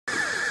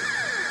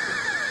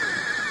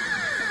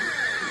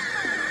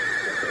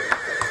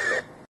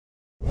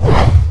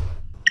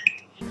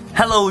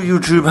Hello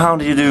YouTube, how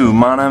do you do?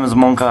 My name is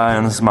Monkaiy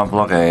and this is my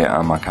vlog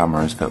and my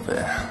camera is filthy.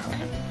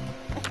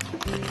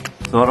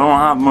 So I don't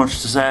have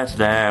much to say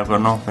today, I've got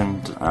nothing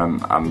to,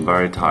 I'm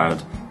very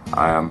tired.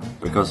 I am,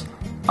 because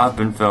I've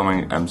been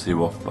filming MC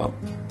Walkabout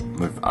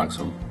with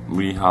Axel.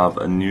 We have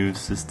a new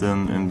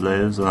system in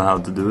place on how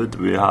to do it.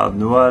 We have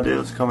new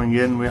ideas coming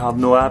in, we have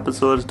new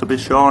episodes to be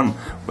shown.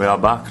 We are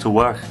back to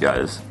work,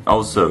 guys.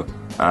 Also,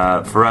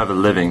 Forever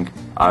Living,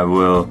 I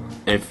will,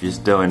 if you're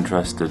still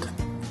interested,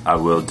 I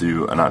will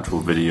do an actual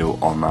video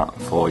on that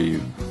for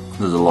you.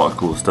 There's a lot of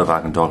cool stuff I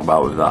can talk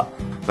about with that.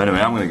 But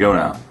anyway, I'm gonna go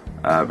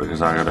now,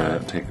 because I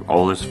gotta take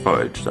all this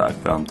footage that I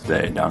filmed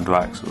today down to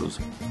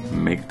Axel's,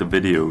 make the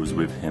videos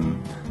with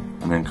him,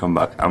 and then come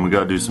back. And we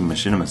gotta do some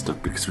machinima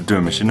stuff, because we're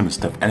doing machinima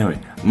stuff. Anyway,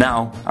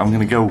 now I'm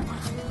gonna go.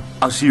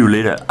 I'll see you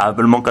later. I've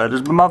been Monkaiy, this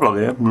has been my vlog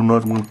here. I'm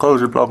not gonna close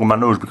the vlog with my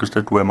nose because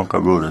that's the way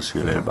Monkaiy wrote it. See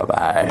you later, bye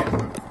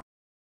bye.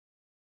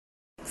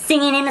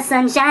 Singing in the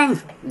sunshine,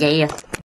 yeah.